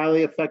 Habits of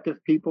Highly Effective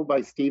People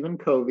by Stephen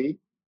Covey.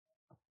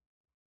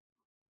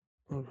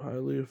 Of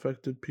highly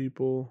effective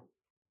people.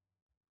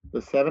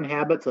 The 7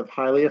 Habits of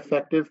Highly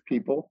Effective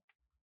People.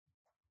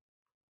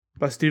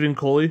 By Stephen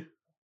Covey.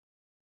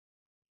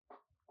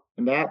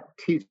 And that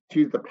teaches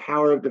you the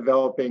power of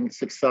developing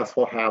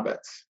successful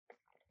habits.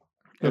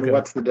 And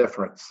what's the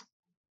difference?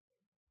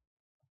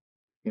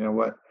 You know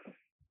what?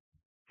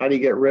 How do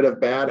you get rid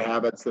of bad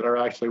habits that are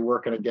actually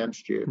working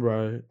against you?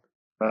 Right.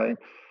 Right.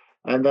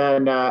 And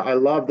then I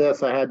love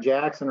this. I had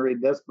Jackson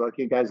read this book.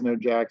 You guys know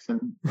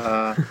Jackson.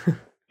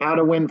 How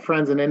to Win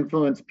Friends and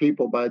Influence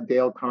People by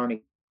Dale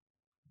Carnegie.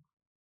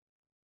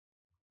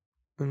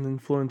 And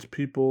Influence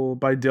People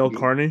by Dale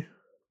Carnegie.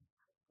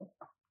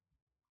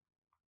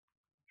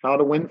 How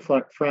to Win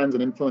Friends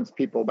and Influence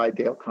People by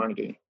Dale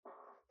Carnegie.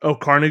 Oh,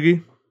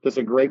 Carnegie. Just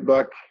a great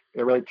book.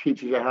 It really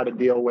teaches you how to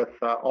deal with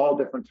all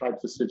different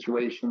types of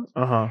situations.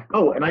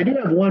 Oh, and I do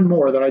have one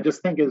more that I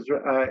just think is,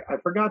 I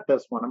forgot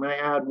this one. I'm going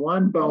to add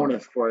one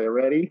bonus for you.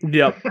 Ready?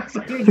 Yep. So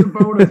here's your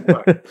bonus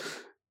book.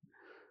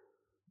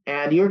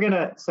 And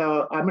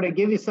so I'm going to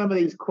give you some of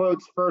these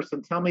quotes first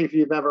and tell me if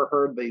you've ever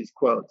heard these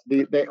quotes.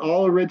 They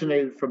all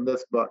originated from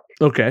this book.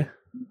 Okay.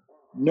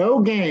 No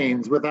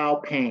gains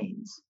without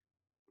pains.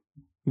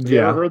 Yeah. You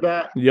ever heard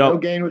that? Yep. No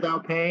gain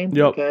without pain?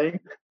 Yep. Okay.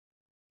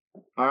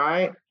 All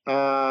right.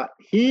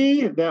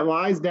 He that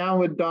lies down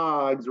with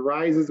dogs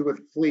rises with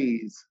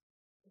fleas.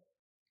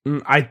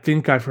 I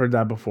think I've heard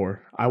that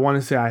before. I want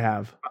to say I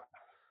have.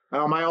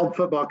 My old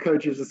football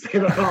coach used to say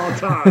that all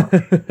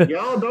the time.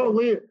 Y'all don't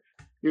leave.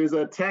 He was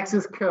a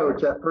Texas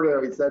coach at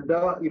Purdue. He said,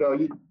 "No,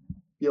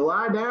 you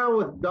lie down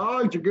with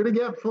dogs, you're gonna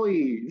get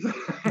fleas."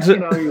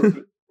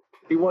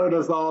 He wanted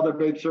us all to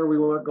make sure we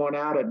weren't going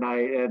out at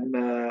night,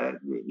 and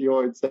you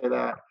always say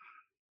that.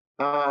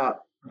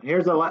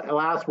 Here's the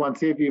last one.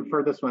 See if you've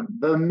heard this one.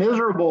 The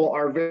miserable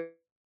are very.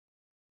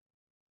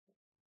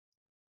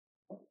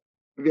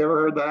 Have you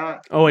ever heard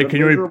that? Oh wait,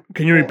 can you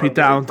repeat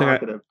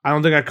that? I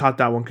don't think I caught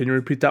that one. Can you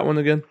repeat that one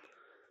again?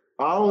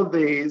 All of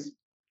these.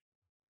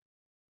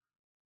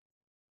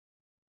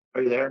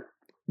 Are you there?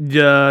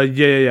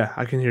 Yeah.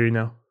 I can hear you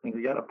now. I think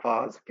we got to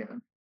pause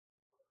again.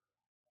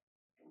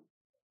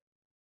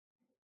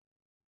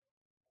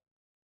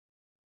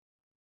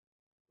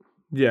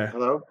 Yeah.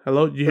 Hello.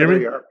 You hear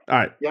me? All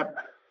right. Yep.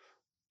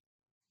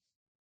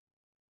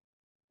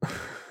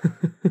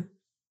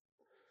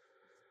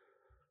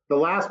 The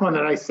last one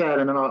that I said,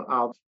 and then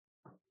I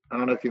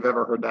don't know if you've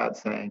ever heard that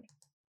saying.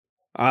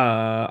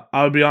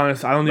 I'll be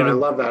honest. I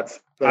love that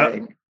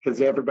saying because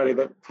everybody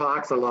that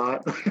talks a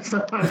lot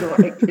sometimes are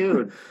like,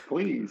 dude,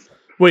 please.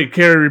 Wait,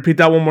 Cary, repeat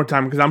that one more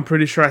time because I'm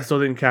pretty sure I still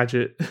didn't catch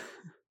it.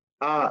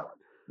 The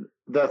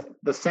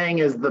saying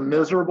is the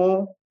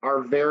miserable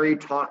are very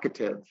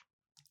talkative.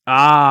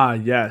 Ah,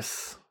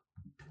 yes.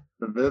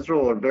 The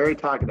miserable are very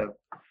talkative.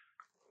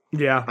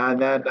 Yeah.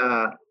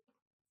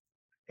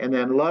 And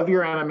then love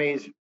your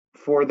enemies,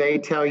 for they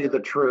tell you the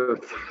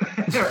truth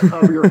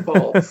of your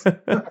faults.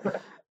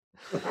 That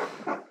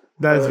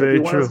is very true.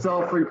 You want to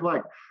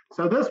self-reflect.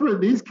 So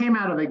these came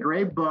out of a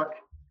great book.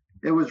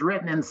 It was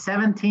written in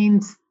between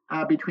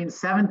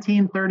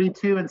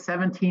 1732 and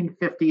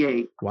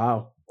 1758.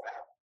 Wow.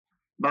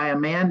 By a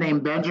man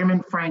named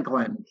Benjamin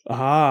Franklin.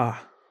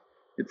 Ah.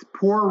 It's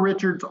Poor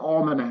Richards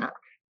Almanac.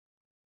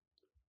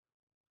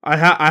 I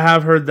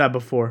have heard that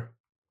before.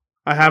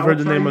 I have heard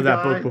the name of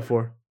that book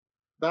before.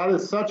 That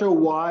is such a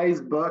wise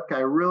book.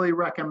 I really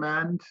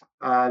recommend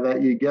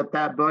that you get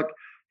that book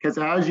because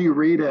as you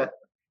read it,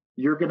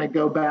 you're going to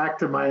go back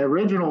to my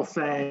original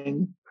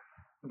saying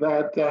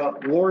that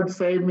Lord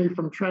save me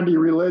from trendy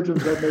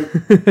religions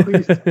that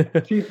make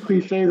cheap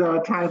cliches out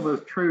of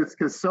timeless truths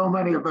because so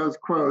many of those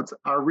quotes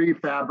are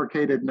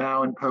refabricated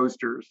now in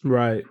posters.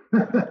 Right.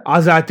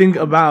 I think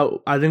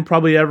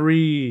probably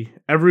every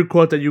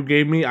quote that you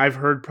gave me, I've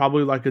heard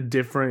probably like a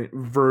different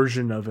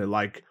version of it.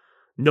 Like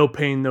no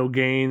pain, no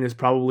gain is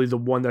probably the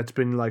one that's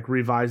been like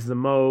revised the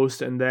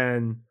most. And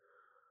then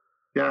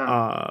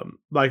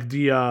like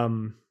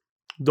the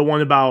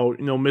one about,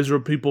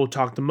 miserable people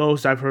talk the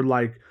most. I've heard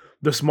like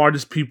the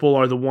smartest people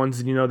are the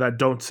ones, that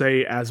don't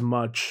say as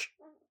much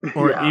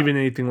or even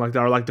anything like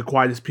that. Or like the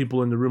quietest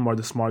people in the room are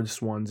the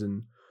smartest ones.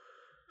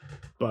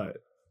 But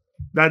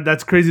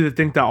that's crazy to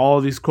think that all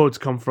of these quotes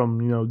come from,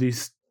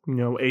 these,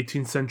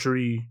 18th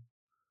century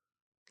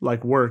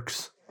like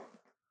works.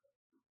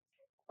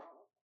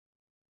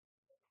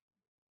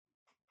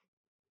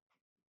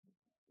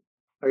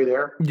 Are you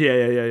there?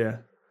 Yeah.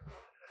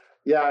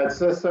 Yeah, it's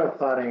just so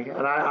funny.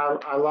 And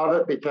I love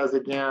it because,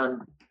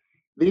 again,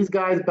 these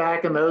guys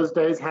back in those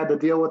days had to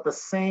deal with the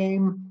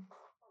same...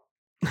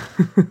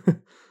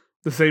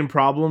 the same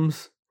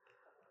problems?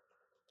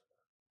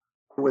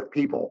 With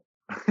people.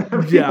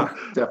 Yeah.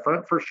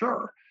 Different for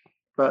sure.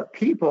 But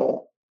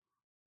people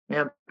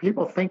man,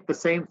 people think the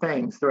same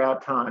things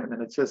throughout time,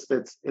 and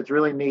it's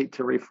really neat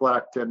to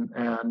reflect and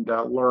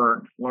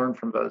learn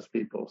from those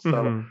people.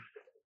 So,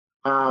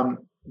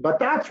 but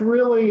that's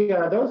really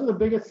those are the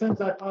biggest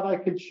things I thought I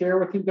could share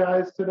with you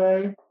guys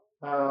today.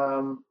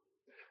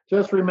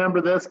 Just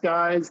remember this,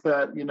 guys,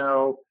 that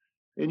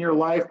in your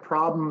life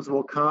problems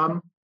will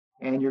come,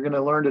 and you're going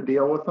to learn to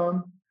deal with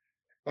them.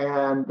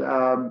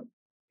 And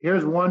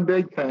here's one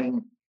big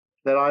thing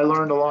that I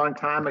learned a long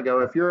time ago.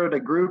 If you're at a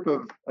group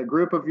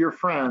of your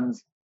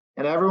friends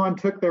and everyone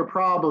took their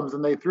problems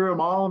and they threw them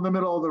all in the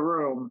middle of the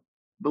room,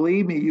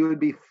 believe me, you would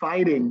be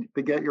fighting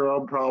to get your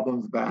own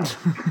problems back.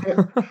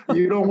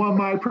 You don't want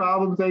my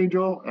problems,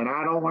 Anjel, and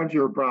I don't want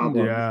your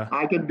problems. Yeah.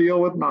 I can deal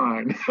with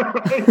mine.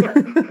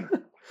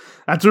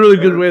 That's a really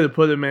good way to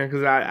put it, man,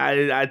 because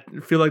I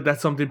feel like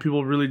that's something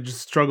people really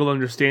just struggle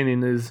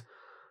understanding is,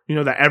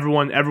 that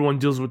everyone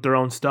deals with their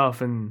own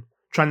stuff, and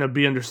trying to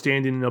be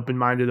understanding and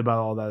open-minded about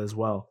all that as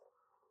well.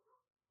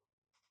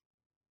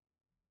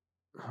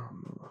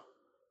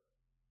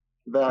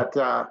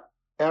 That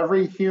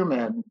every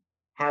human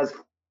has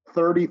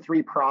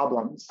 33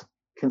 problems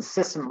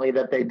consistently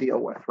that they deal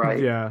with,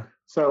 right? Yeah.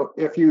 So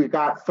if you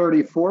got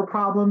 34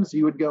 problems,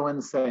 you would go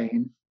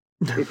insane.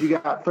 If you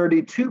got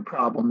 32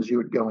 problems, you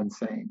would go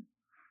insane.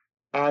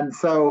 And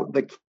so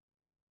the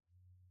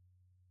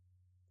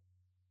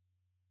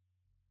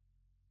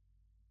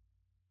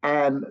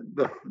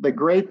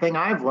great thing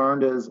I've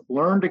learned is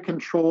learn to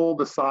control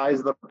the size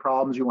of the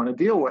problems you want to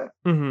deal with,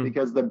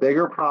 because the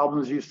bigger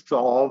problems you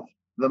solve,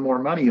 the more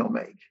money you'll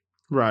make.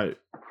 Right.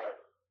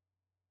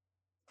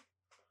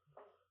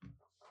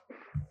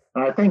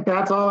 And I think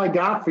that's all I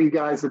got for you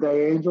guys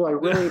today, Anjel. I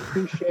really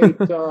appreciate.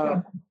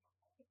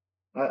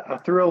 I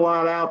threw a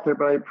lot out there,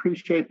 but I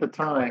appreciate the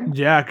time.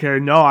 Yeah, Cary.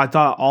 No, I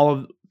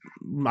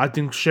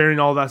think sharing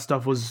all that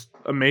stuff was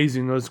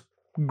amazing. It was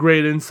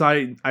great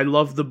insight. I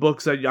love the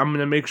books. I'm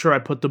gonna make sure I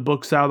put the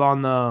books out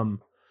on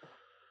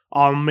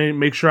I'll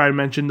make sure I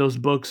mention those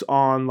books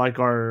on like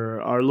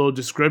our little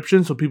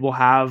description, so people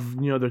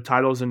have their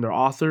titles and their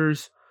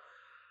authors.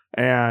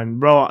 And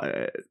bro,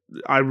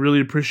 I really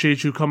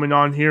appreciate you coming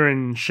on here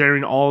and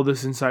sharing all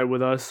this insight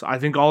with us. I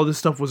think all this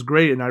stuff was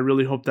great, and I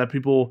really hope that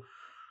people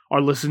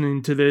are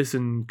listening to this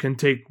and can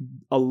take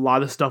a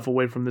lot of stuff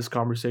away from this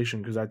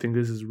conversation, because I think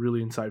this is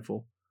really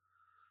insightful.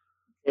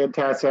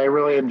 Fantastic. I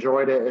really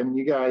enjoyed it, and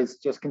you guys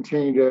just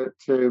continue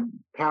to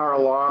power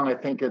along. I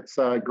think it's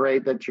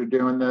great that you're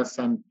doing this,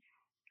 and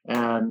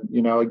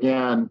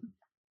again,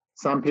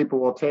 some people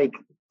will take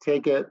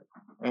it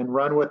and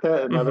run with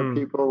it, and other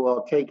people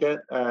will take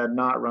it and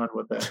not run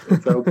with it.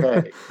 It's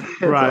okay.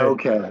 It's right.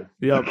 Okay.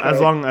 Yep. Okay.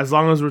 As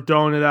long as we're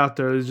throwing it out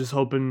there, it's just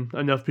hoping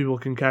enough people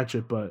can catch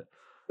it. But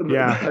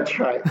yeah, that's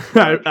right.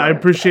 I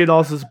appreciate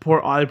all the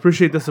support. I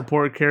appreciate the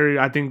support, Cary.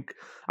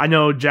 I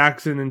know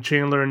Jackson and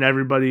Chandler and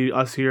everybody,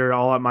 us here,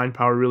 all at Mind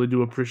Power, really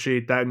do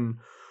appreciate that,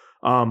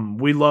 and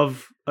we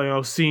love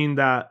seeing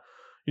that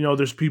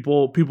there's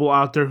people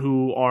out there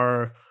who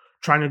are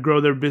trying to grow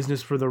their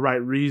business for the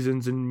right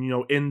reasons, and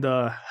in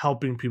the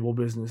helping people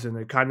business, and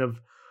it kind of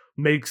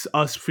makes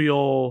us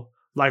feel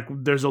like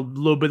there's a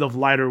little bit of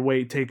lighter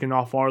weight taken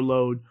off our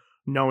load,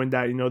 knowing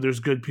that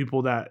there's good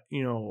people that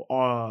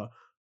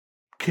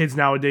kids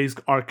nowadays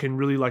can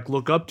really like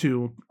look up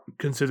to,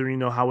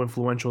 considering how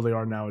influential they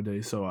are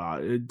nowadays. So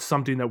it's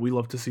something that we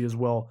love to see as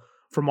well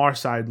from our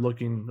side,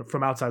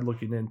 from outside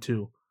looking in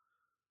too.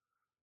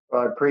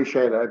 Well, I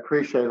appreciate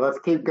it. Let's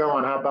keep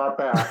going. How about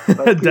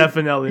that?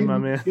 Definitely, my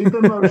man. Keep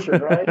in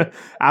motion, right?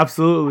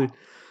 Absolutely.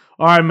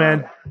 All right,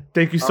 man.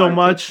 Thank you so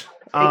much.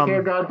 Take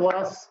care. God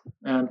bless.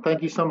 And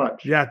thank you so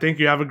much. Yeah, thank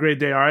you. Have a great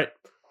day. All right.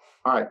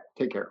 All right.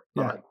 Take care.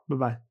 Bye-bye. Yeah.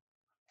 Bye-bye.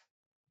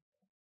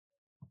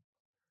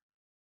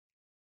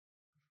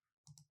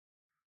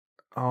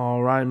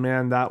 All right,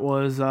 man. That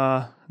was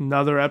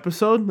another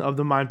episode of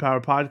the Mind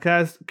Power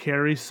Podcast.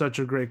 Cary's such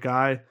a great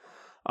guy.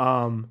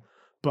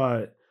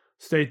 But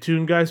stay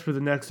tuned, guys, for the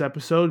next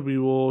episode. We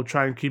will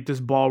try and keep this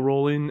ball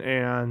rolling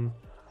and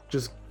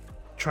just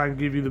try and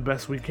give you the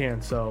best we can.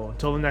 So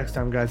until the next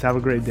time, guys, have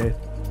a great day.